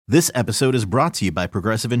This episode is brought to you by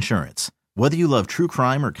Progressive Insurance. Whether you love true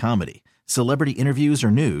crime or comedy, celebrity interviews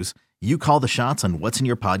or news, you call the shots on what's in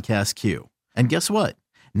your podcast queue. And guess what?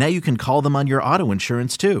 Now you can call them on your auto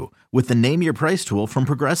insurance too with the Name Your Price tool from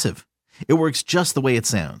Progressive. It works just the way it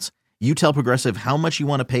sounds. You tell Progressive how much you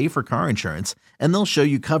want to pay for car insurance, and they'll show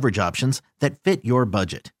you coverage options that fit your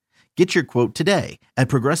budget. Get your quote today at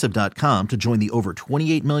Progressive.com to join the over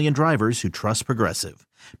 28 million drivers who trust Progressive.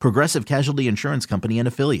 Progressive Casualty Insurance Company and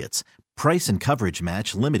Affiliates. Price and coverage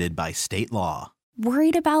match limited by state law.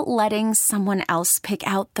 Worried about letting someone else pick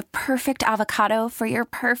out the perfect avocado for your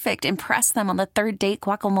perfect impress them on the third date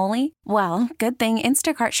guacamole? Well, good thing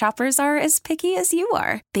Instacart shoppers are as picky as you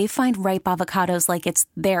are. They find ripe avocados like it's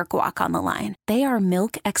their guac on the line. They are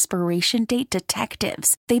milk expiration date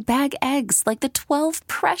detectives. They bag eggs like the 12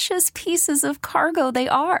 precious pieces of cargo they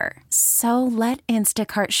are. So let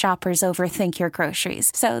Instacart shoppers overthink your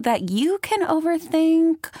groceries so that you can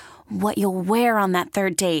overthink what you'll wear on that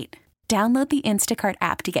third date. Download the Instacart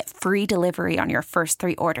app to get free delivery on your first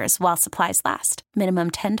 3 orders while supplies last.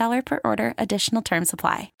 Minimum $10 per order. Additional terms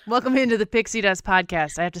apply. Welcome into the Pixie Dust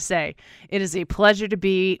Podcast. I have to say, it is a pleasure to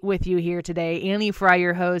be with you here today. Annie Fry,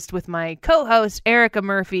 your host, with my co-host, Erica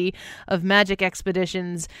Murphy of Magic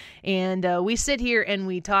Expeditions. And we sit here and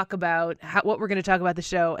we talk about what we're going to talk about the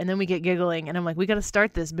show, and then we get giggling. And I'm like, we got to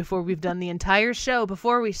start this before we've done the entire show.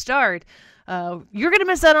 Before we start, you're going to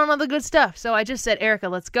miss out on all the good stuff. So I just said, Erica,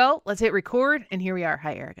 let's go. Let's hit record. And here we are.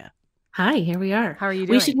 Hi, Erica. Hi, here we are. How are you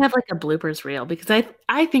doing? We should have like a bloopers reel because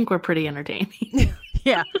I think we're pretty entertaining.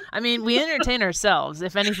 Yeah. I mean, we entertain ourselves.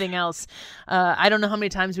 If anything else, I don't know how many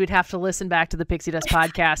times we'd have to listen back to the Pixie Dust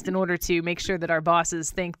Podcast in order to make sure that our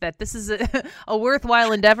bosses think that this is a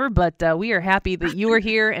worthwhile endeavor. But we are happy that you are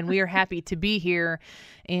here, and we are happy to be here.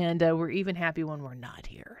 And we're even happy when we're not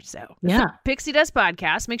here. So, yeah. Pixie Dust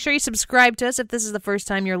Podcast. Make sure you subscribe to us if this is the first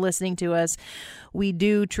time you're listening to us. We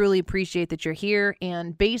do truly appreciate that you're here.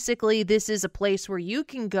 And basically, this is a place where you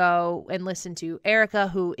can go and listen to Erica,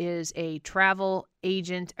 who is a travel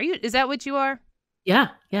agent. Is that what you are? Yeah.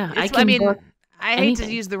 I hate to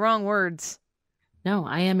use the wrong words. No,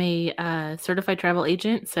 I am a certified travel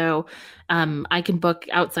agent, so I can book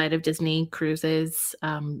outside of Disney cruises,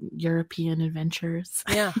 European adventures.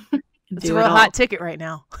 Yeah, it's a real hot ticket right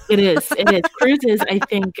now. It is. Cruises, I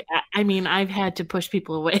think, I mean, I've had to push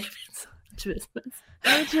people away.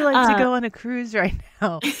 How would you like to go on a cruise right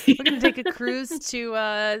now? We're going to take a cruise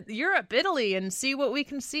to Europe, Italy, and see what we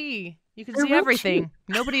can see. You can see everything.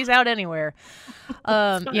 Nobody's out anywhere.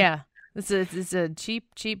 Yeah. It's a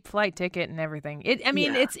cheap flight ticket and everything.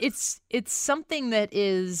 It's something that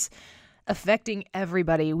is affecting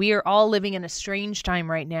everybody. We are all living in a strange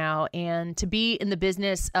time right now, and to be in the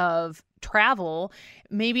business of travel,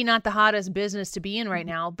 maybe not the hottest business to be in right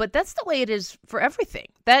now, but that's the way it is for everything.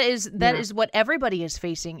 That is what everybody is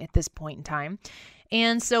facing at this point in time.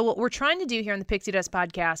 And so what we're trying to do here on the Pixie Dust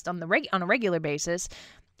Podcast on a regular basis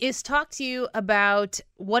is talk to you about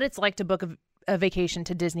what it's like to book a vacation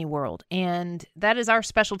to Disney World. And that is our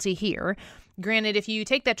specialty here. Granted, if you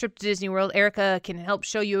take that trip to Disney World, Erica can help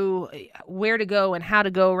show you where to go and how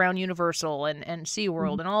to go around Universal and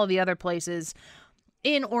SeaWorld and all of the other places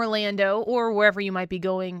in Orlando or wherever you might be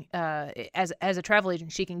going. As a travel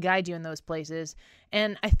agent, she can guide you in those places.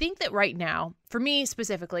 And I think that right now, for me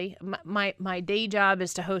specifically, my day job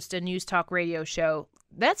is to host a news talk radio show.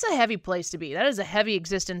 That's a heavy place to be. That is a heavy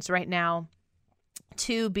existence right now,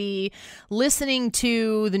 to be listening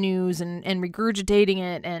to the news and regurgitating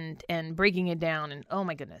it and breaking it down. And oh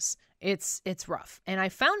my goodness, it's rough. And I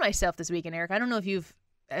found myself this weekend, Eric, I don't know if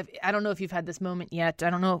you've had this moment yet. I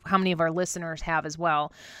don't know how many of our listeners have as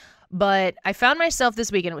well, but I found myself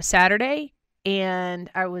this weekend. It was Saturday and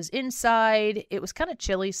I was inside. It was kind of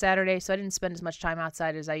chilly Saturday, so I didn't spend as much time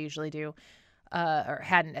outside as I usually do, or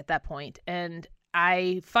hadn't at that point. And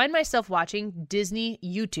I find myself watching Disney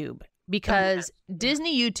YouTube, because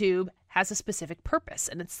Disney YouTube has a specific purpose,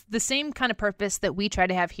 and it's the same kind of purpose that we try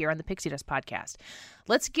to have here on the Pixie Dust Podcast.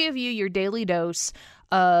 Let's give you your daily dose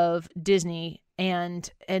of Disney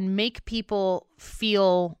and make people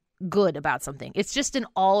feel good about something. It's just an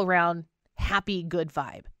all-around happy, good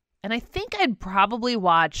vibe. And I think I'd probably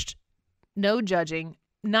watched, no judging,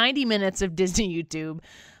 90 minutes of Disney YouTube,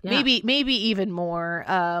 maybe even more.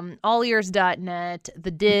 Allears.net,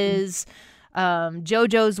 The Diz,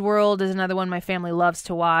 JoJo's World is another one my family loves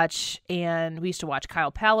to watch, and we used to watch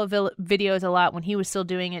Kyle Palo videos a lot when he was still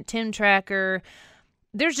doing it. Tim Tracker.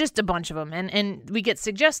 There's just a bunch of them, and we get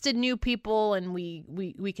suggested new people, and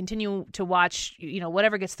we continue to watch,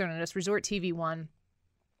 whatever gets thrown at us. Resort TV One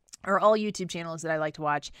are all YouTube channels that I like to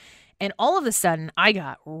watch, and all of a sudden I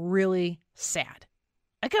got really sad.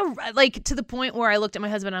 I got like to the point where I looked at my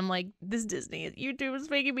husband. I'm like, this Disney YouTube is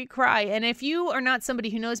making me cry. And if you are not somebody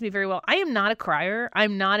who knows me very well, I am not a crier.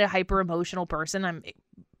 I'm not a hyper emotional person. I'm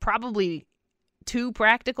probably too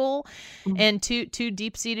practical and too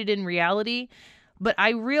deep seated in reality. But I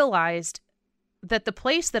realized that the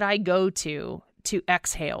place that I go to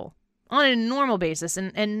exhale on a normal basis,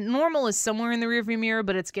 and normal is somewhere in the rearview mirror,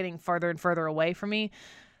 but it's getting farther and further away from me,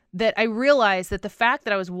 that I realized that the fact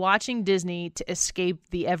that I was watching Disney to escape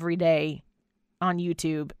the everyday on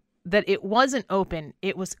YouTube, that it wasn't open,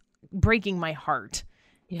 it was breaking my heart.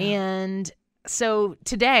 Yeah. And so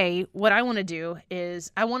today, what I want to do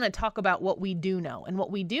is I want to talk about what we do know. And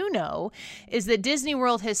what we do know is that Disney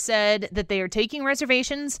World has said that they are taking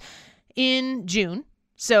reservations in June.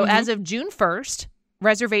 So as of June 1st,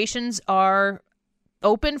 reservations are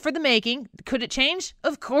open for the making. Could it change?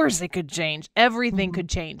 Of course it could change. Everything could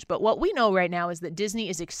change. But what we know right now is that Disney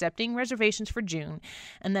is accepting reservations for June,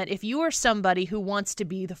 and that if you are somebody who wants to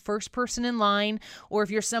be the first person in line, or if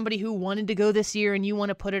you're somebody who wanted to go this year and you want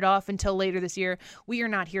to put it off until later this year, we are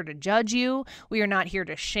not here to judge you. We are not here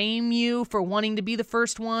to shame you for wanting to be the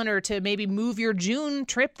first one, or to maybe move your June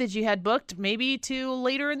trip that you had booked maybe to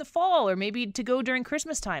later in the fall, or maybe to go during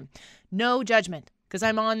Christmas time. No judgment. Because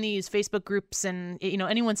I'm on these Facebook groups, and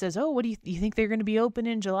anyone says, "Oh, what do you think they're going to be open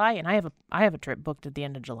in July?" And I have a trip booked at the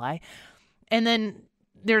end of July, and then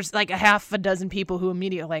there's like a half a dozen people who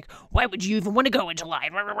immediately are like, "Why would you even want to go in July?"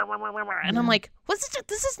 And I'm like, this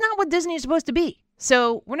is not what Disney is supposed to be.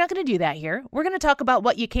 So we're not going to do that here. We're going to talk about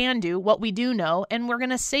what you can do, what we do know, and we're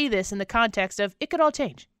going to say this in the context of it could all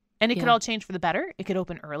change. And it could all change for the better. It could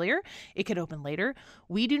open earlier. It could open later.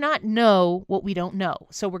 We do not know what we don't know.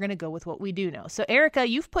 So we're going to go with what we do know. So Erica,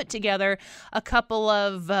 you've put together a couple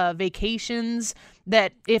of vacations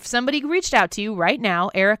that if somebody reached out to you right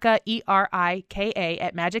now, Erica, ERIKA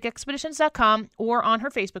at magicexpeditions.com, or on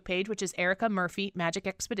her Facebook page, which is Erica Murphy, Magic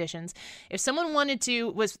Expeditions. If someone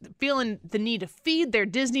was feeling the need to feed their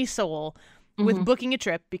Disney soul with booking a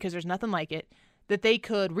trip, because there's nothing like it, that they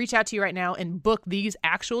could reach out to you right now and book these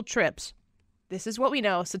actual trips. This is what we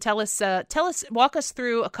know. So walk us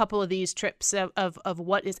through a couple of these trips of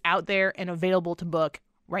what is out there and available to book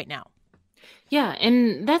right now. Yeah.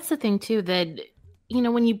 And that's the thing too, that,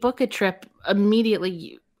 when you book a trip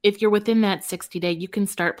immediately, if you're within that 60-day, you can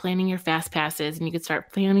start planning your fast passes and you can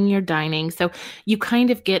start planning your dining. So you kind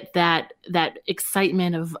of get that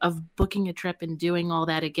excitement of booking a trip and doing all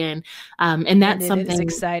that again. And that's something. It's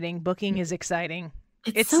exciting. Booking is exciting.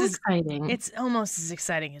 It's so exciting. It's almost as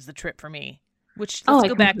exciting as the trip for me, which let's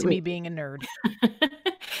go back to me being a nerd.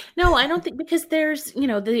 No, I don't think, because there's,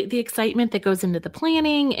 the excitement that goes into the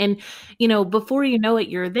planning, and, before you know it,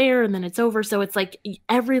 you're there and then it's over. So it's like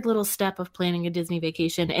every little step of planning a Disney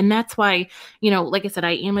vacation. And that's why, like I said,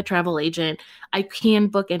 I am a travel agent. I can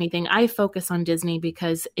book anything. I focus on Disney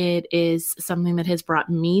because it is something that has brought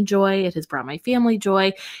me joy. It has brought my family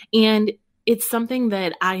joy. And it's something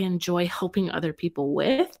that I enjoy helping other people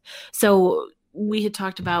with. So we had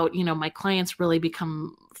talked about, my clients really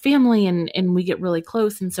become family and we get really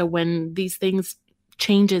close. And so when these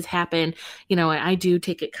changes happen, I do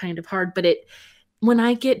take it kind of hard, but when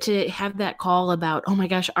I get to have that call about, oh my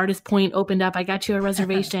gosh, Artist Point opened up, I got you a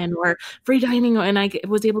reservation or free dining, and I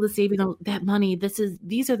was able to save that money.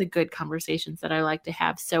 These are the good conversations that I like to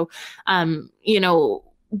have. So,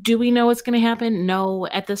 do we know what's going to happen? No,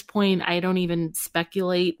 at this point, I don't even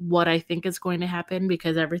speculate what I think is going to happen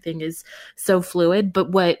because everything is so fluid.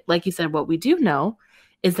 But like you said, what we do know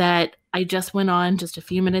is that I just went on just a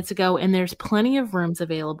few minutes ago and there's plenty of rooms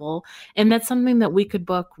available. And that's something that we could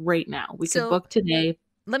book right now. We could book today.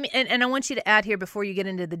 Let me, and I want you to add here before you get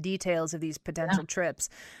into the details of these potential trips,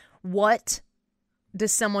 what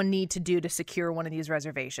does someone need to do to secure one of these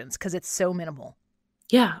reservations? Because it's so minimal.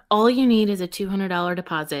 Yeah, all you need is a $200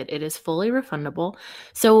 deposit. It is fully refundable.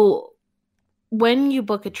 So when you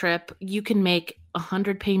book a trip, you can make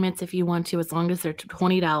 100 payments if you want to, as long as they're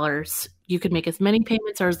 $20. You could make as many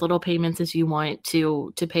payments or as little payments as you want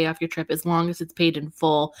to pay off your trip, as long as it's paid in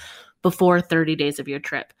full before 30 days of your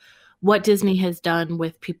trip. What Disney has done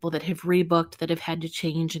with people that have rebooked, that have had to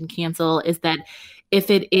change and cancel, is that if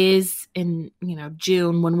it is in,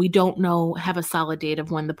 June, when we don't have a solid date of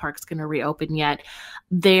when the park's going to reopen yet,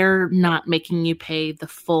 they're not making you pay the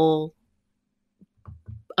full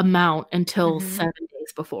amount until 7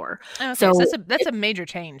 days before. Okay, so that's a major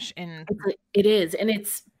change. It is. And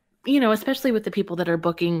it's, especially with the people that are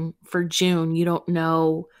booking for June, you don't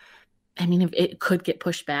know. I mean, if it could get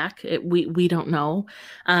pushed back. We don't know.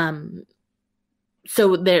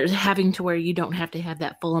 So there's having to where you don't have to have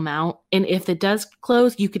that full amount. And if it does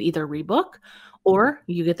close, you could either rebook or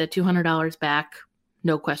you get that $200 back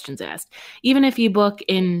no questions asked. Even if you book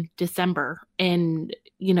in December and,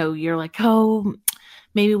 you're like, oh,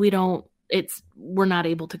 maybe we're not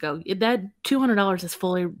able to go. That $200 is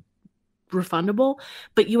fully refundable,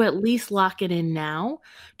 but you at least lock it in now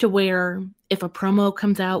to where if a promo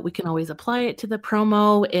comes out, we can always apply it to the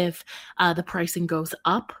promo. If the pricing goes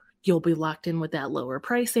up, you'll be locked in with that lower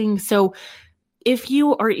pricing. So if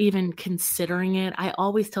you are even considering it, I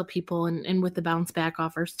always tell people, and with the bounce back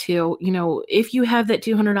offers too, if you have that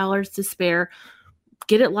 $200 to spare,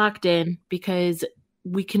 get it locked in, because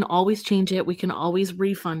we can always change it. We can always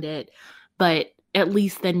refund it, but at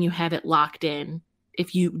least then you have it locked in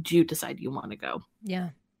if you do decide you want to go. Yeah.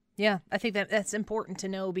 Yeah, I think that's important to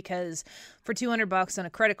know, because for $200 on a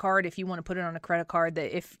credit card, if you want to put it on a credit card,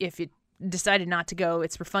 that if you decided not to go,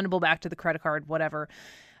 it's refundable back to the credit card, whatever.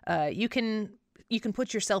 You can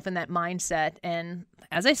put yourself in that mindset. And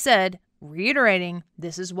as I said, reiterating,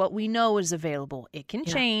 this is what we know is available. It can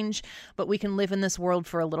change, but we can live in this world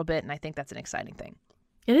for a little bit. And I think that's an exciting thing.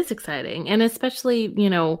 It is exciting. And especially,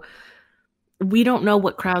 we don't know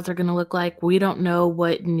what crowds are going to look like. We don't know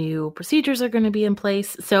what new procedures are going to be in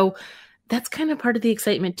place. So that's kind of part of the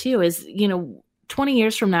excitement too, is, 20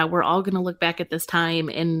 years from now, we're all going to look back at this time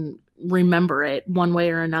and remember it one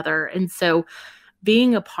way or another. And so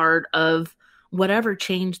being a part of whatever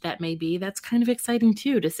change that may be, that's kind of exciting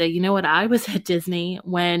too, to say, you know what, I was at Disney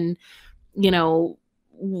when,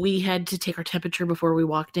 we had to take our temperature before we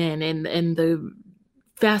walked in, and the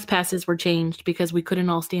fast passes were changed because we couldn't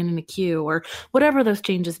all stand in a queue, or whatever those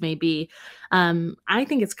changes may be. I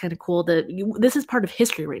think it's kind of cool that this is part of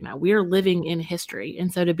history right now. We are living in history.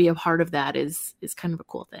 And so to be a part of that is kind of a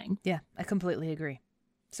cool thing. Yeah, I completely agree.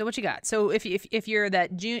 So what you got? So if you're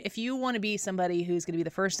if you want to be somebody who's going to be the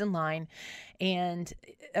first in line, and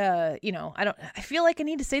I feel like I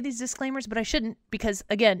need to say these disclaimers, but I shouldn't, because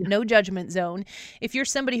again, no judgment zone. If you're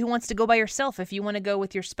somebody who wants to go by yourself, if you want to go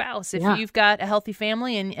with your spouse, if you've got a healthy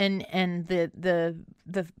family, and the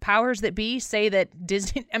powers that be say that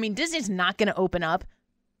Disney's not going to open up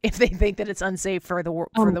if they think that it's unsafe for the world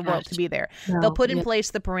to be there. No, they'll put in place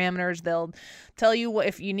the parameters. They'll tell you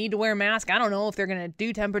if you need to wear a mask. I don't know if they're going to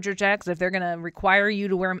do temperature checks, if they're going to require you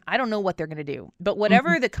to wear them. I don't know what they're going to do. But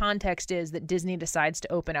whatever the context is that Disney decides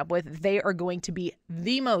to open up with, they are going to be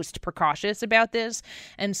the most precautious about this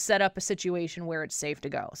and set up a situation where it's safe to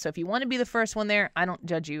go. So if you want to be the first one there, I don't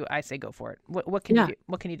judge you. I say go for it. What can you do?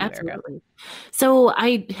 What can you do, Erica? So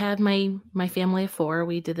I have my family of 4.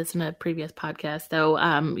 We did this in a previous podcast.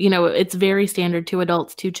 So, it's very standard, 2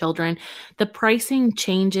 adults, 2 children. The pricing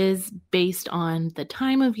changes based on the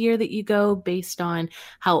time of year that you go, based on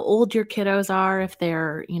how old your kiddos are. If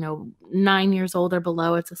they're, 9 years old or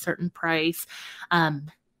below, it's a certain price.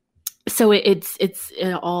 So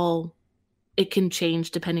it can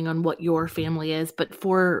change depending on what your family is. But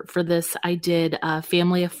for this, I did a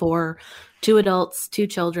family of 4, 2 adults, 2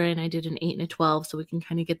 children. I did an 8 and a 12, so we can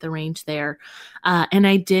kind of get the range there. And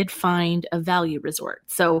I did find a value resort.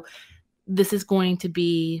 So this is going to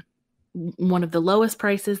be one of the lowest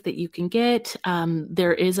prices that you can get.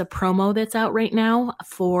 There is a promo that's out right now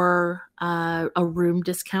for a room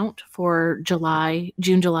discount for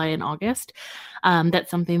June, July, and August.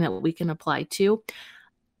 That's something that we can apply to.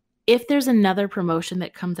 If there's another promotion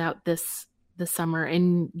that comes out this summer,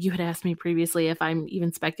 and you had asked me previously if I'm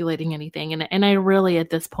even speculating anything, and I really,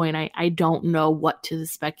 at this point, I don't know what to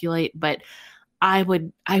speculate, but I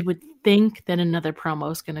would think that another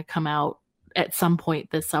promo is going to come out at some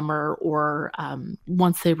point this summer, or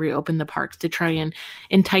once they reopen the parks, to try and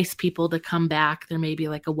entice people to come back. There may be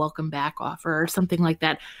like a welcome back offer or something like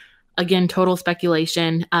that. Again, total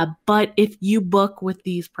speculation. But if you book with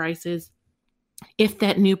these prices, if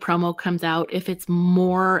that new promo comes out, if it's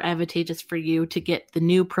more advantageous for you to get the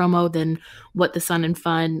new promo than what the Sun and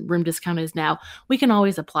Fun room discount is now, we can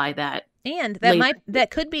always apply that. And that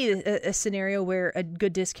could be a scenario where a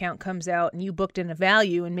good discount comes out and you booked in a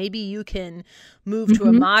value, and maybe you can move to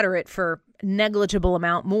a moderate for negligible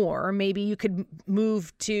amount more. Or maybe you could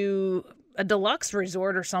move to a deluxe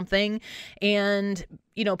resort or something and,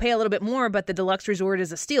 pay a little bit more, but the deluxe resort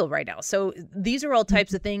is a steal right now. So these are all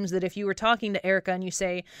types of things that if you were talking to Erica and you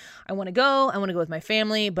say, I want to go with my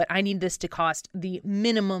family, but I need this to cost the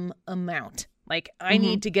minimum amount. Like, I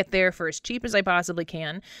need to get there for as cheap as I possibly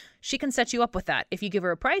can. she can set you up with that. If you give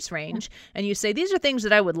her a price range and you say, these are things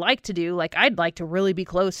that I would like to do, like I'd like to really be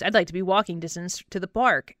close, I'd like to be walking distance to the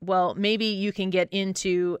park. Well, maybe you can get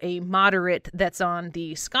into a moderate that's on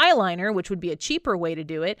the Skyliner, which would be a cheaper way to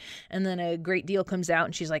do it, and then a great deal comes out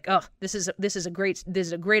and she's like, oh, this is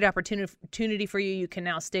a great opportunity for you. You can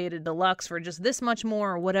now stay at a deluxe for just this much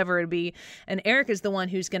more or whatever it be. And Eric is the one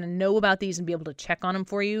who's going to know about these and be able to check on them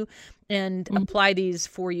for you and apply these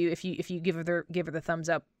for you if you give her the thumbs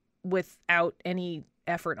up without any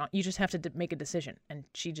effort. You just have to make a decision, and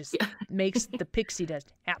she just makes the pixie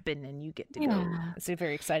dust happen, and you get to go. It's a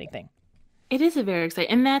very exciting thing. It is a very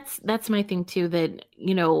exciting, and that's my thing too. That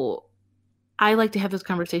I like to have those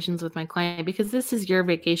conversations with my client because this is your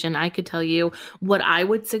vacation. I could tell you what I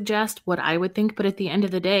would suggest, what I would think, but at the end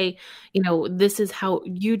of the day, this is how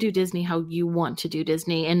you do Disney, how you want to do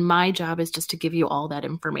Disney. And my job is just to give you all that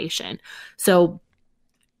information. So,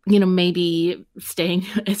 maybe staying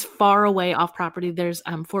as far away off property. There's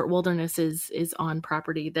Fort Wilderness is on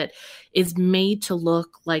property that is made to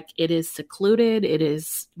look like it is secluded. It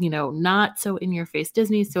is, not so in your face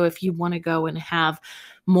Disney. So if you want to go and have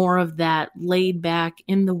more of that laid back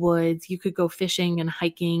in the woods, you could go fishing and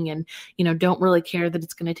hiking and, don't really care that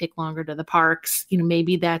it's going to take longer to the parks.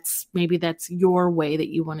 Maybe that's your way that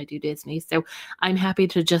you want to do Disney. So I'm happy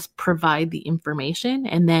to just provide the information.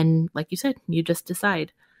 And then, like you said, you just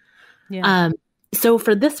decide. Yeah. So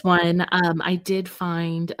for this one, I did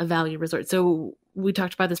find a value resort. So we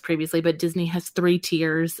talked about this previously, but Disney has 3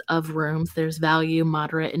 tiers of rooms. There's value,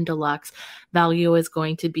 moderate, and deluxe. Value is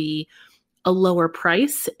going to be a lower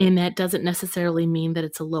price, and that doesn't necessarily mean that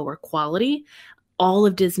it's a lower quality. All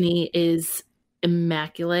of Disney is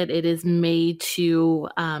immaculate. It is made to,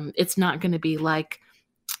 it's not going to be like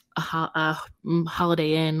a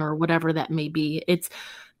Holiday Inn or whatever that may be.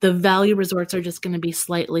 The value resorts are just going to be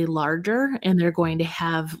slightly larger, and they're going to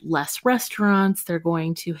have less restaurants. They're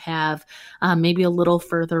going to have maybe a little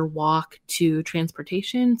further walk to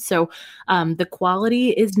transportation. So the quality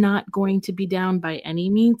is not going to be down by any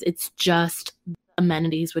means. It's just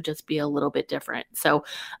amenities would just be a little bit different. So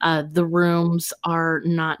the rooms are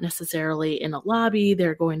not necessarily in a lobby.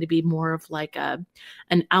 They're going to be more of like an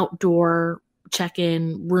outdoor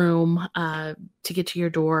check-in room to get to your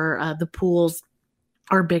door. The pools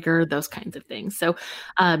are bigger, those kinds of things. So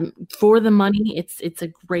for the money, it's a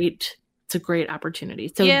great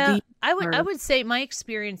opportunity. So yeah, I would say my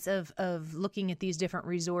experience of looking at these different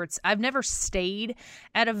resorts, I've never stayed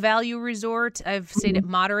at a value resort. I've stayed at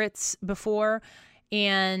moderates before,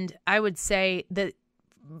 and I would say that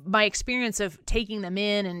my experience of taking them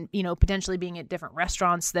in and, potentially being at different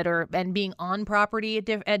restaurants and being on property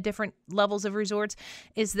at different levels of resorts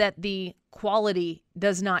is that the quality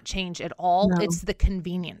does not change at all. No. It's the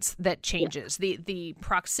convenience that changes. Yeah. The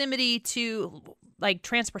proximity to like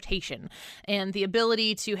transportation and the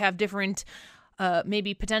ability to have different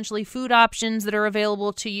maybe potentially food options that are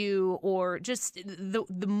available to you, or just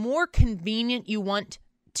the more convenient you want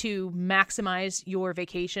to maximize your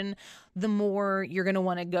vacation, the more you're going to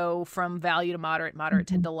want to go from value to moderate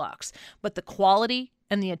to deluxe. But the quality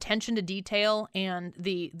and the attention to detail and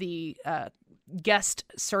the guest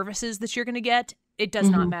services that you're going to get, it does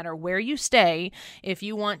not matter where you stay. If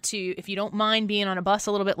you don't mind being on a bus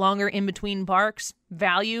a little bit longer in between parks,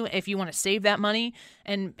 value. If you want to save that money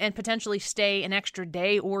and potentially stay an extra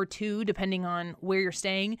day or 2, depending on where you're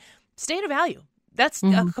staying, stay at a value. That's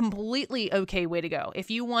a completely okay way to go.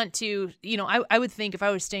 If you want to, I would think if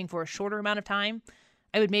I was staying for a shorter amount of time,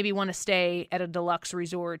 I would maybe want to stay at a deluxe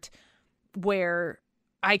resort where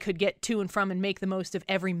I could get to and from and make the most of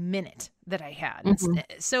every minute that I had.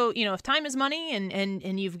 So, if time is money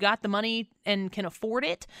and you've got the money and can afford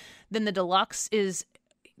it, then the deluxe is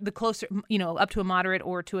the closer, up to a moderate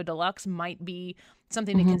or to a deluxe might be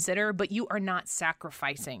something to consider, but you are not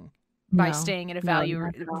sacrificing by staying at a value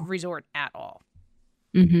resort at all.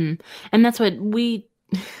 And that's what we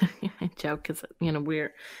I joke because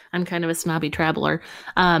I'm kind of a snobby traveler,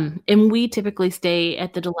 and we typically stay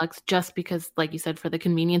at the deluxe just because, like you said, for the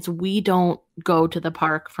convenience. We don't go to the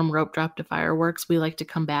park from rope drop to fireworks. We like to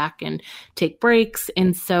come back and take breaks,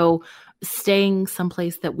 and so staying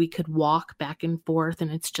someplace that we could walk back and forth,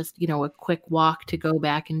 and it's just a quick walk to go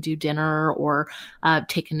back and do dinner or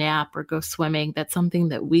take a nap or go swimming. That's something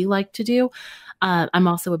that we like to do. I'm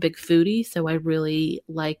also a big foodie, so I really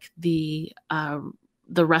like the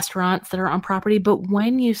restaurants that are on property. But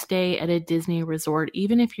when you stay at a Disney resort,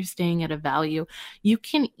 even if you're staying at a value, you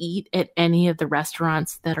can eat at any of the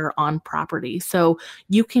restaurants that are on property. So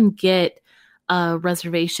you can get a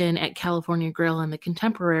reservation at California Grill and the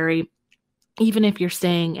Contemporary, even if you're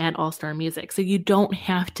staying at All Star Music. So you don't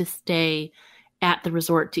have to stay at the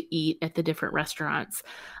resort to eat at the different restaurants.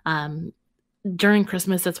 During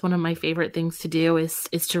Christmas, that's one of my favorite things to do is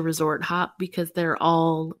to resort hop, because they're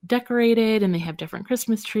all decorated and they have different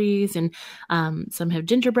Christmas trees, and some have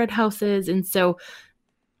gingerbread houses. And so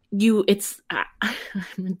I'm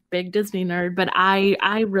a big Disney nerd, but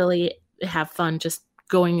I really have fun just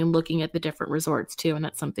going and looking at the different resorts too. And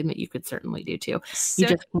that's something that you could certainly do too. You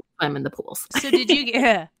just can't swim in the pools. So did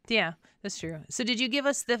you, yeah, that's true. So did you give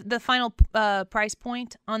us the final price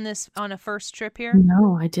point on this, on a first trip here?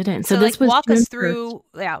 No, I didn't. So this was walk us through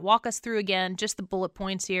again, just the bullet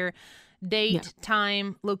points here: date,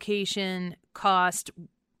 time, location, cost,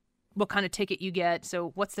 what kind of ticket you get.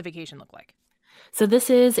 So what's the vacation look like? So this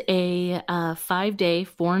is a 5-day,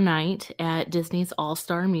 4-night at Disney's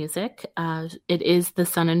All-Star Music. It is the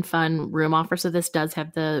Sun and Fun room offer, so this does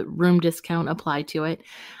have the room discount applied to it.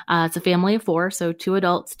 It's a family of 4, so 2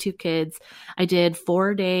 adults, 2 kids. I did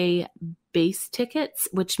 4-day base tickets,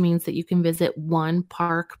 which means that you can visit 1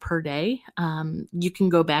 park per day. You can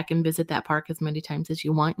go back and visit that park as many times as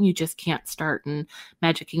you want. You just can't start in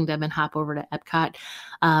Magic Kingdom and hop over to Epcot.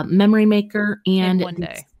 Memory Maker and in one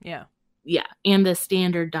day, yeah. Yeah, and the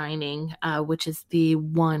standard dining, which is the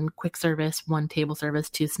 1 quick service, 1 table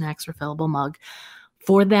service, 2 snacks, refillable mug.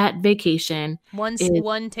 For that vacation, one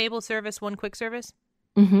table service, 1 quick service.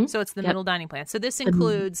 Mm-hmm. So it's the middle dining plan. So this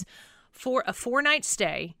includes for a 4-night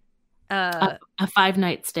stay, a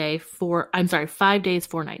 5-night stay 5 days,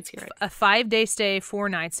 4 nights here. A 5-day stay, 4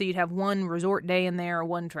 nights. So you'd have 1 resort day in there, or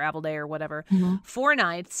 1 travel day, or whatever. Mm-hmm. 4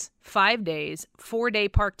 nights, 5 days, 4-day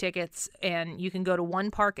park tickets, and you can go to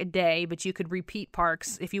 1 park a day, but you could repeat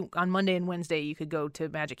parks. If you on Monday and Wednesday, you could go to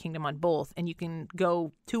Magic Kingdom on both, and you can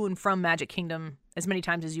go to and from Magic Kingdom as many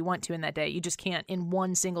times as you want to in that day. You just can't in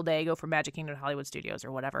one single day go from Magic Kingdom to Hollywood Studios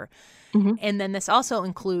or whatever. Mm-hmm. And then this also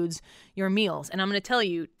includes your meals. And I'm going to tell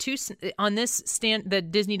you, on this the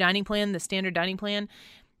Disney dining plan, the standard dining plan,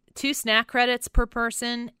 2 snack credits per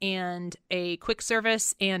person and a quick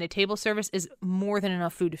service and a table service is more than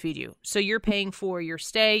enough food to feed you. So you're paying for your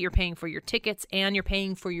stay, you're paying for your tickets, and you're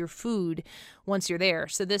paying for your food once you're there.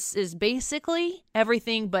 So this is basically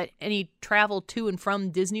everything but any travel to and from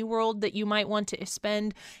Disney World that you might want to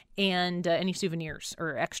spend, and any souvenirs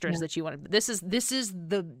or extras that you want. This is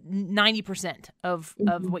the 90% of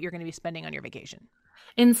what you're going to be spending on your vacation.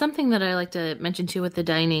 And something that I like to mention too with the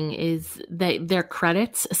dining is that they're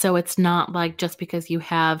credits. So it's not like just because you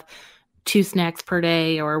have 2 snacks per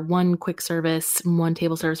day or 1 quick service, 1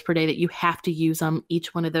 table service per day that you have to use them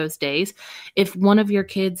each one of those days. If one of your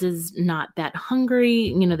kids is not that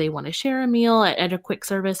hungry, they want to share a meal at a quick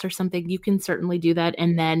service or something, you can certainly do that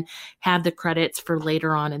and then have the credits for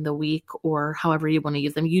later on in the week or however you want to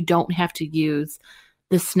use them. You don't have to use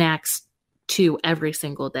the snacks every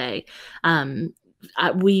single day.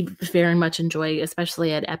 We very much enjoy,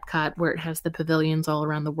 especially at Epcot, where it has the pavilions all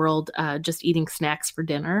around the world, just eating snacks for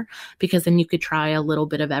dinner, because then you could try a little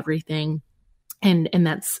bit of everything. And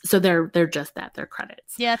that's, so they're just that, they're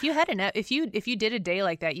credits. Yeah. If you had if you did a day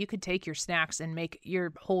like that, you could take your snacks and make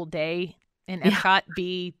your whole day in Epcot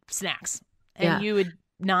be snacks, and you would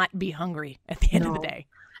not be hungry at the end of the day.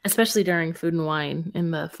 Especially during Food and Wine in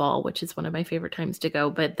the fall, which is one of my favorite times to go.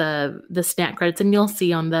 But the snack credits, and you'll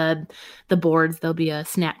see on the boards, there'll be a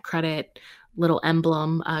snack credit little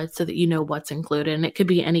emblem so that you know what's included. And it could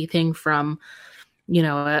be anything from, a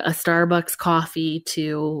Starbucks coffee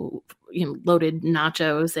to, loaded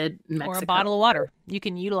nachos at Mexico. Or a bottle of water. You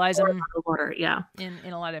can utilize them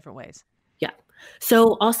in a lot of different ways. Yeah.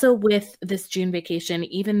 So also with this June vacation,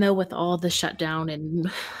 even though with all the shutdown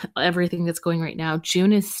and everything that's going right now,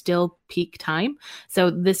 June is still peak time. So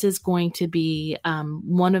this is going to be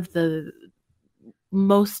one of the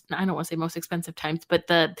most, I don't want to say most expensive times, but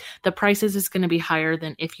the prices is going to be higher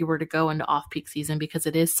than if you were to go into off-peak season, because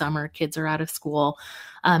it is summer, kids are out of school.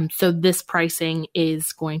 So this pricing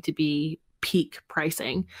is going to be peak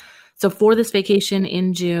pricing. So for this vacation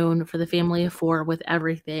in June, for the family of 4 with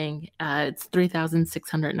everything, it's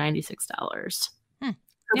 $3,696.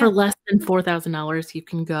 For less than $4,000, you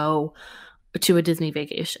can go to a Disney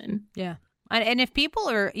vacation. Yeah. And if people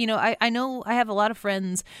are, I know I have a lot of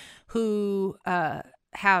friends who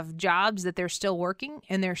have jobs that they're still working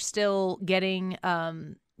and they're still getting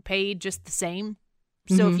paid just the same.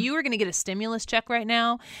 So if you were going to get a stimulus check right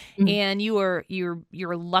now, and you're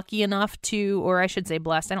lucky enough to, or I should say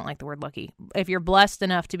blessed, I don't like the word lucky. If you're blessed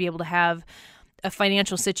enough to be able to have a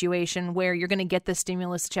financial situation where you're going to get the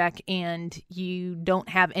stimulus check and you don't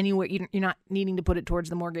have anywhere, you're not needing to put it towards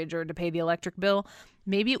the mortgage or to pay the electric bill,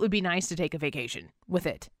 maybe it would be nice to take a vacation with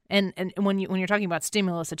it. And when you're talking about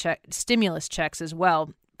stimulus checks as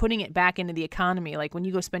well, putting it back into the economy. Like when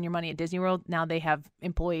you go spend your money at Disney World, now they have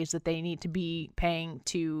employees that they need to be paying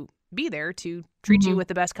to be there to treat you with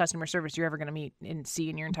the best customer service you're ever going to meet and see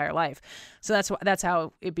in your entire life. So that's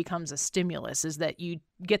how it becomes a stimulus, is that you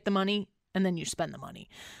get the money and then you spend the money.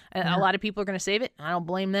 A lot of people are going to save it. I don't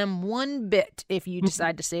blame them one bit if you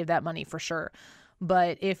decide to save that money, for sure.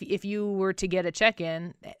 But if you were to get a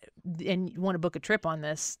check-in and you want to book a trip on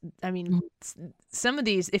this, I mean, some of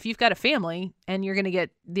these, if you've got a family and you're going to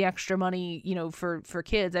get the extra money, for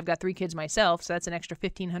kids, I've got 3 kids myself, so that's an extra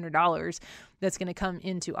 $1,500 that's going to come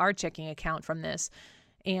into our checking account from this.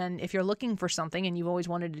 And if you're looking for something and you've always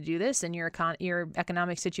wanted to do this and your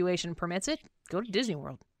economic situation permits it, go to Disney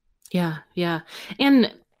World. Yeah, yeah.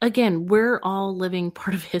 And again, we're all living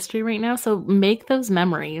part of history right now. So make those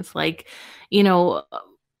memories. Like,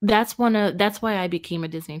 that's why I became a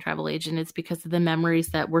Disney travel agent. It's because of the memories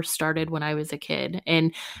that were started when I was a kid,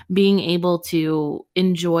 and being able to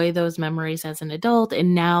enjoy those memories as an adult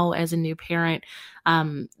and now as a new parent.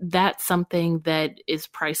 That's something that is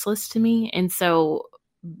priceless to me. And so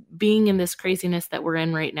being in this craziness that we're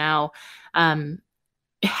in right now,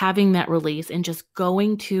 having that release and just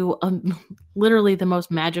going to literally the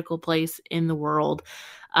most magical place in the world,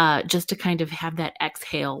 just to kind of have that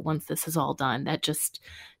exhale once this is all done. That just,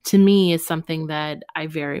 to me, is something that I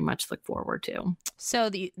very much look forward to.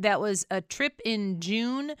 So that was a trip in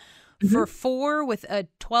June for 4 with a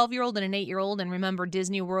 12-year-old and an 8-year-old. And remember,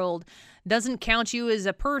 Disney World doesn't count you as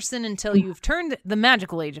a person until you've turned the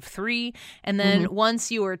magical age of 3. And then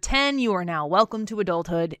once you are 10, you are now welcome to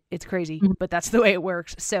adulthood. It's crazy, but that's the way it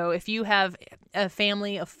works. So if you have a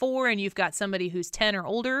family of 4 and you've got somebody who's 10 or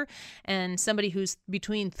older and somebody who's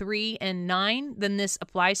between 3 and 9, then this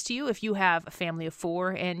applies to you. If you have a family of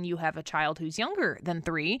 4 and you have a child who's younger than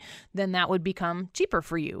 3, then that would become cheaper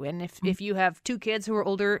for you. And if you have 2 kids who are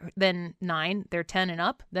older than 9, they're 10 and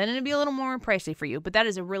up, then it'd be a little more pricey for you. But that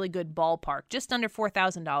is a really good ballpark, just under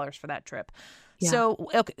 $4,000 for that trip. Yeah.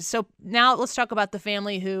 So now let's talk about the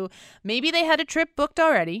family who maybe they had a trip booked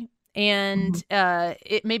already, and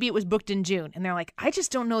maybe it was booked in June, and they're like, I just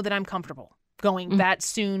don't know that I'm comfortable going that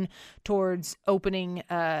soon towards opening,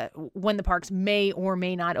 when the parks may or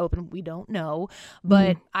may not open. We don't know,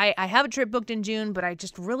 but I have a trip booked in June, but I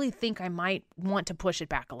just really think I might want to push it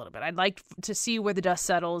back a little bit. I'd like to see where the dust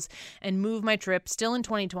settles and move my trip still in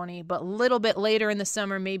 2020, but a little bit later in the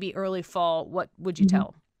summer, maybe early fall. What would you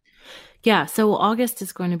tell? Yeah, so August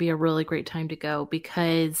is going to be a really great time to go,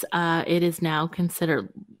 because it is now considered,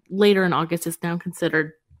 later in August is now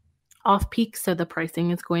considered off-peak, so the pricing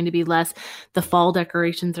is going to be less. The fall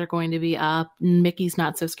decorations are going to be up. Mickey's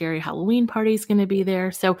Not So Scary Halloween Party is going to be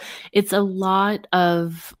there. So it's a lot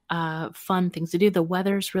of fun things to do. The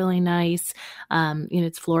weather's really nice.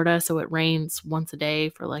 It's Florida, so it rains once a day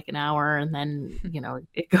for like an hour, and then,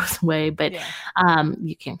 it goes away. But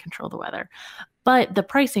you can't control the weather. But the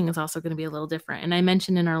pricing is also going to be a little different. And I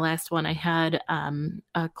mentioned in our last one, I had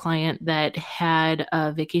a client that had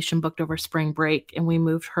a vacation booked over spring break, and we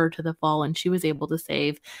moved her to the fall, and she was able to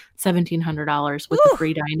save $1,700 with the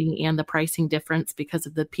free dining and the pricing difference because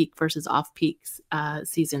of the peak versus off-peak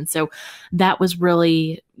season. So that was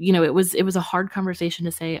really, it was a hard conversation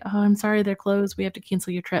to say, oh, I'm sorry, they're closed, we have to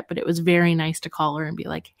cancel your trip. But it was very nice to call her and be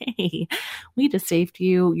like, hey, we just saved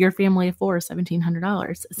your family of 4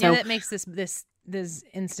 $1,700. So that makes this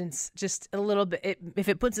instance just a little bit, if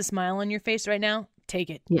it puts a smile on your face right now, take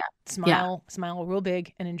it. Yeah. Smile real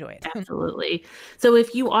big and enjoy it. Absolutely. So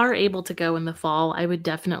if you are able to go in the fall, I would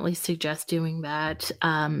definitely suggest doing that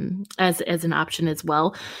as an option as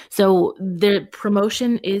well. So the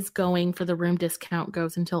promotion is going for the room discount,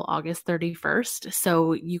 goes until August 31st.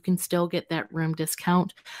 So you can still get that room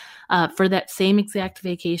discount for that same exact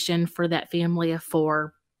vacation for that family of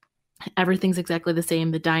 4. Everything's exactly the same.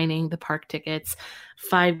 The dining, the park tickets,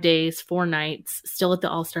 5 days, 4 nights, still at the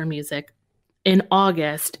All-Star Music. In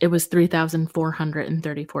August, it was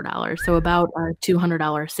 $3,434. So about a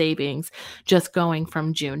 $200 savings just going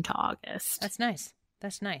from June to August. That's nice.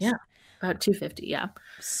 Yeah. About $250. Yeah.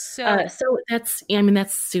 So that's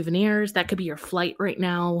souvenirs. That could be your flight right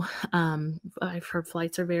now. I've heard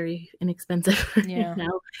flights are very inexpensive right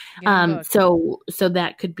now. So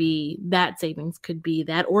that could be, that savings could be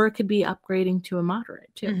that, or it could be upgrading to a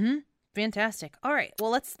moderate too. Mm-hmm. Fantastic. All right.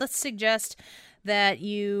 Well, let's suggest that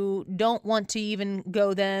you don't want to even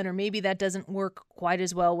go then, or maybe that doesn't work quite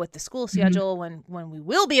as well with the school schedule when we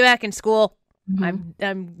will be back in school.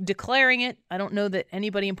 I'm declaring it. I don't know that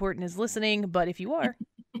anybody important is listening, but if you are,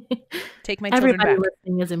 take my children back. Everybody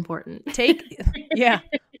listening is important. Yeah,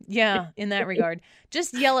 in that regard.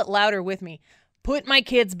 Just yell it louder with me. Put my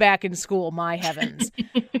kids back in school, my heavens.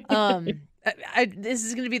 this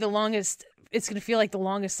is going to be the longest. It's going to feel like the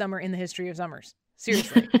longest summer in the history of summers.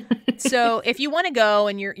 Seriously. So if you want to go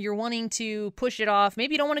and you're wanting to push it off,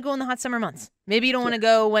 maybe you don't want to go in the hot summer months. Maybe you don't want to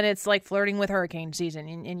go when it's like flirting with hurricane season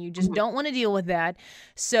and you just don't want to deal with that.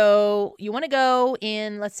 So you want to go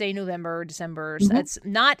in, let's say, November or December. So that's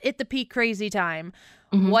not at the peak crazy time.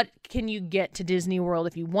 What can you get to Disney World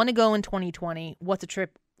if you want to go in 2020? What's a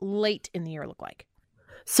trip late in the year look like?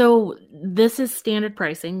 So this is standard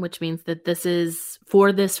pricing, which means that this is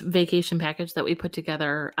for this vacation package that we put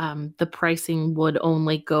together. The pricing would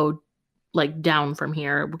only go like down from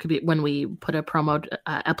here. It could be when we put a promo,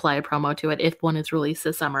 apply a promo to it if one is released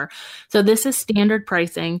this summer. So this is standard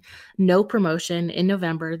pricing, no promotion in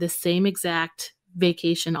November, the same exact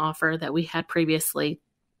vacation offer that we had previously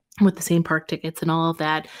with the same park tickets and all of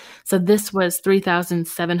that. So this was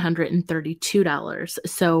 $3,732.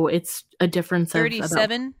 So it's a difference of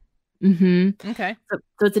 37. Okay.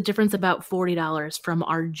 So it's a difference about $40 from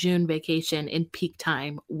our June vacation in peak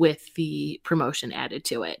time with the promotion added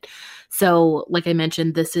to it. So like I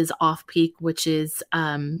mentioned, this is off peak, which is,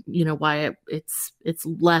 why it's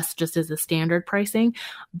less just as a standard pricing.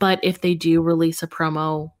 But if they do release a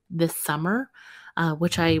promo this summer,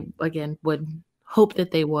 which I, again, would hope that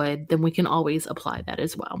they would, then we can always apply that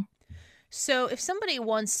as well. So if somebody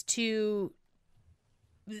wants to,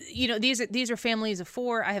 these are families of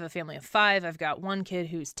 4. I have a family of 5. I've got one kid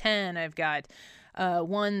who's 10. I've got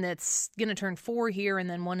one that's going to turn 4 here and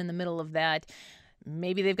then one in the middle of that.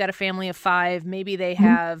 Maybe they've got a family of 5. Maybe they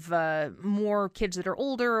have more kids that are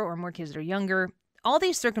older or more kids that are younger. All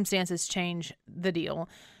these circumstances change the deal.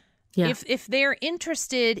 Yeah. If they're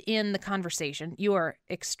interested in the conversation, you are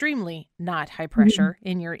extremely not high pressure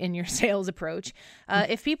in your sales approach.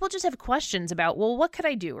 If people just have questions about, well, what could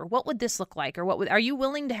I do, or what would this look like, or are you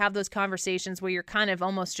willing to have those conversations where you're kind of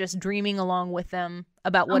almost just dreaming along with them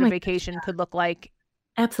about what a vacation could look like?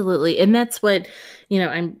 Absolutely, and that's what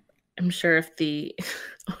I'm sure if the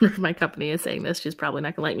owner of my company is saying this, she's probably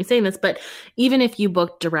not going to like me saying this, but even if you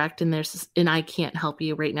book direct and I can't help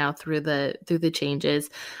you right now through the changes,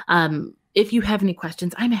 if you have any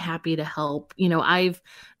questions, I'm happy to help. I've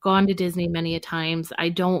gone to Disney many a times. I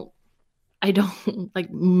don't want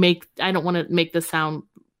to make this sound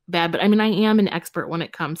bad, but I mean, I am an expert when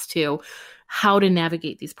it comes to how to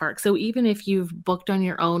navigate these parks. So even if you've booked on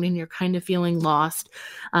your own and you're kind of feeling lost,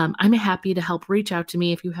 I'm happy to help. Reach out to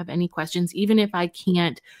me if you have any questions. Even if I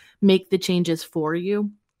can't make the changes for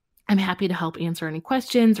you, I'm happy to help answer any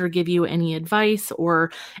questions or give you any advice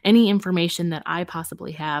or any information that I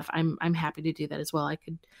possibly have. I'm happy to do that as well. I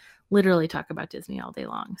could literally talk about Disney all day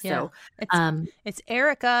long. Yeah. So it's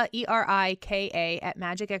Erika, ERIKA at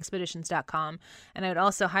magicexpeditions.com. And I would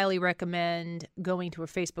also highly recommend going to her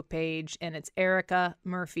Facebook page, and it's Erika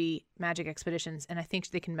Murphy Magic Expeditions. And I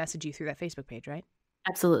think they can message you through that Facebook page, right?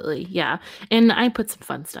 Absolutely. Yeah. And I put some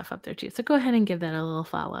fun stuff up there too. So go ahead and give that a little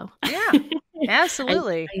follow. Yeah,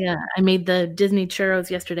 absolutely. I made the Disney churros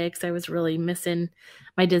yesterday because I was really missing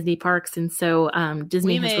my Disney parks. And so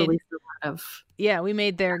Disney has released a lot of... Yeah, we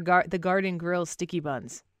made the Garden Grill sticky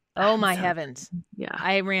buns. Oh my heavens. Yeah.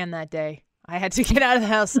 I ran that day. I had to get out of the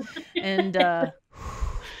house and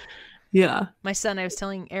yeah. My son, I was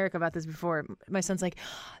telling Eric about this before. My son's like,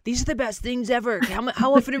 these are the best things ever.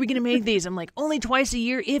 How often are we going to make these? I'm like, only twice a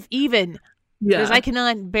year, if even. Yeah. Because I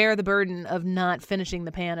cannot bear the burden of not finishing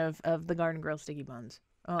the pan of the Garden Grill sticky buns.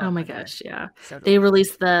 Oh my gosh, yeah. So they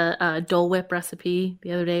released the Dole Whip recipe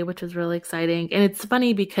the other day, which was really exciting. And it's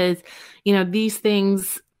funny because, these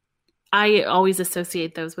things, I always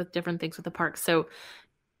associate those with different things with the park. So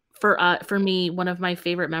for me, one of my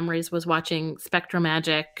favorite memories was watching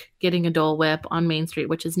SpectroMagic getting a Dole Whip on Main Street,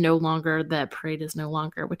 which is no longer, the parade is no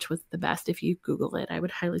longer, which was the best. If you Google it, I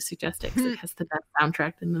would highly suggest it because it has the best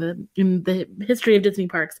soundtrack in the history of Disney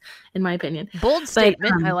parks, in my opinion. Bold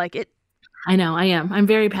statement. I like it. I know, I am. I'm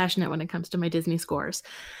very passionate when it comes to my Disney scores.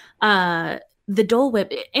 The Dole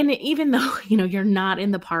Whip, and even though, you're not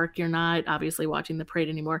in the park, you're not obviously watching the parade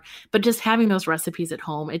anymore, but just having those recipes at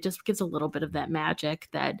home, it just gives a little bit of that magic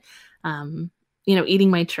that, eating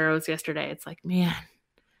my churros yesterday, it's like, man,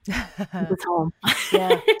 it's home.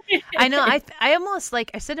 Yeah. I know. I almost I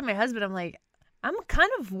said to my husband, I'm like, I'm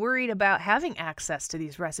kind of worried about having access to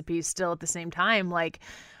these recipes still at the same time.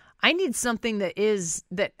 I need something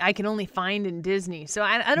that I can only find in Disney. So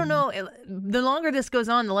I don't know. The longer this goes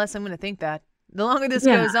on, the less I'm going to think that. The longer this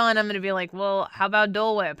goes on, I'm going to be like, well, how about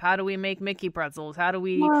Dole Whip? How do we make Mickey pretzels? How do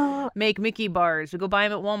we make Mickey bars? We go buy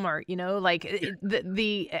them at Walmart.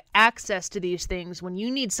 The access to these things, when you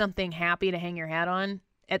need something happy to hang your hat on,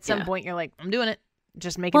 at some point you're like, I'm doing it.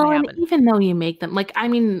 Just making it happen. And even though you make them,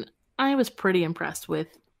 I was pretty impressed with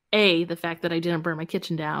A, the fact that I didn't burn my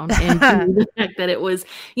kitchen down, and B, the fact that it was,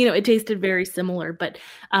 it tasted very similar. But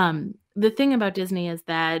the thing about Disney is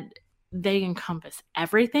that they encompass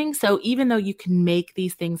everything. So even though you can make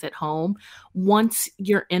these things at home, once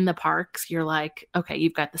you're in the parks, you're like, okay,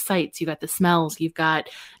 you've got the sights, you've got the smells, you've got,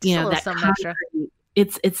 that extra.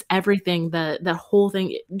 It's everything. The whole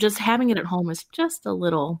thing. Just having it at home is just a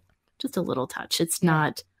little touch. It's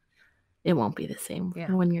not. It won't be the same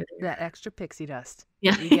when you're there. That extra pixie dust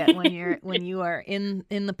you get when you are in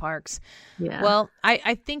the parks. Yeah. Well,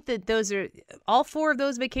 I think that those are all 4 of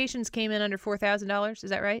those vacations came in under $4,000. Is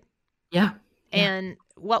that right? Yeah. And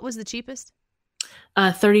what was the cheapest?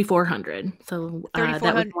 $3,400. So that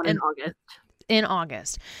was one in August. In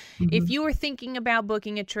August. Mm-hmm. If you are thinking about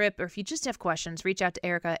booking a trip, or if you just have questions, reach out to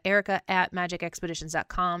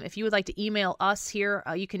Erica@magicexpeditions.com. If you would like to email us here,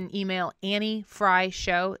 you can email Annie Frey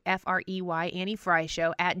Show, Frey, Annie Frey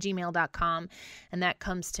Show @gmail.com, and that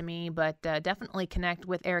comes to me. But definitely connect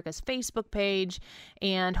with Erica's Facebook page,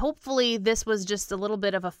 and hopefully this was just a little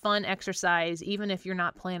bit of a fun exercise, even if you're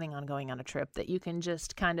not planning on going on a trip, that you can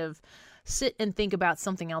just kind of sit and think about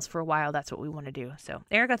something else for a while. That's what we want to do. So,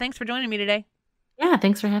 Erica, thanks for joining me today. Yeah,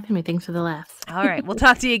 thanks for having me. Thanks for the laughs. All right. We'll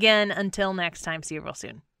talk to you again. Until next time. See you real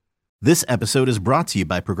soon. This episode is brought to you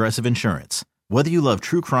by Progressive Insurance. Whether you love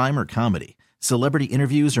true crime or comedy, celebrity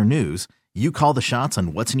interviews or news, you call the shots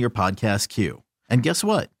on what's in your podcast queue. And guess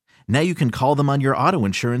what? Now you can call them on your auto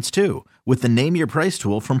insurance too with the Name Your Price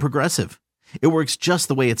tool from Progressive. It works just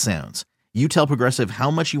the way it sounds. You tell Progressive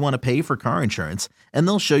how much you want to pay for car insurance, and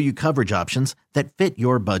they'll show you coverage options that fit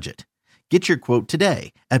your budget. Get your quote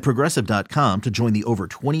today at Progressive.com to join the over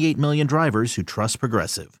 28 million drivers who trust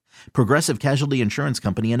Progressive. Progressive Casualty Insurance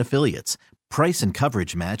Company and Affiliates. Price and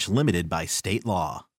coverage match limited by state law.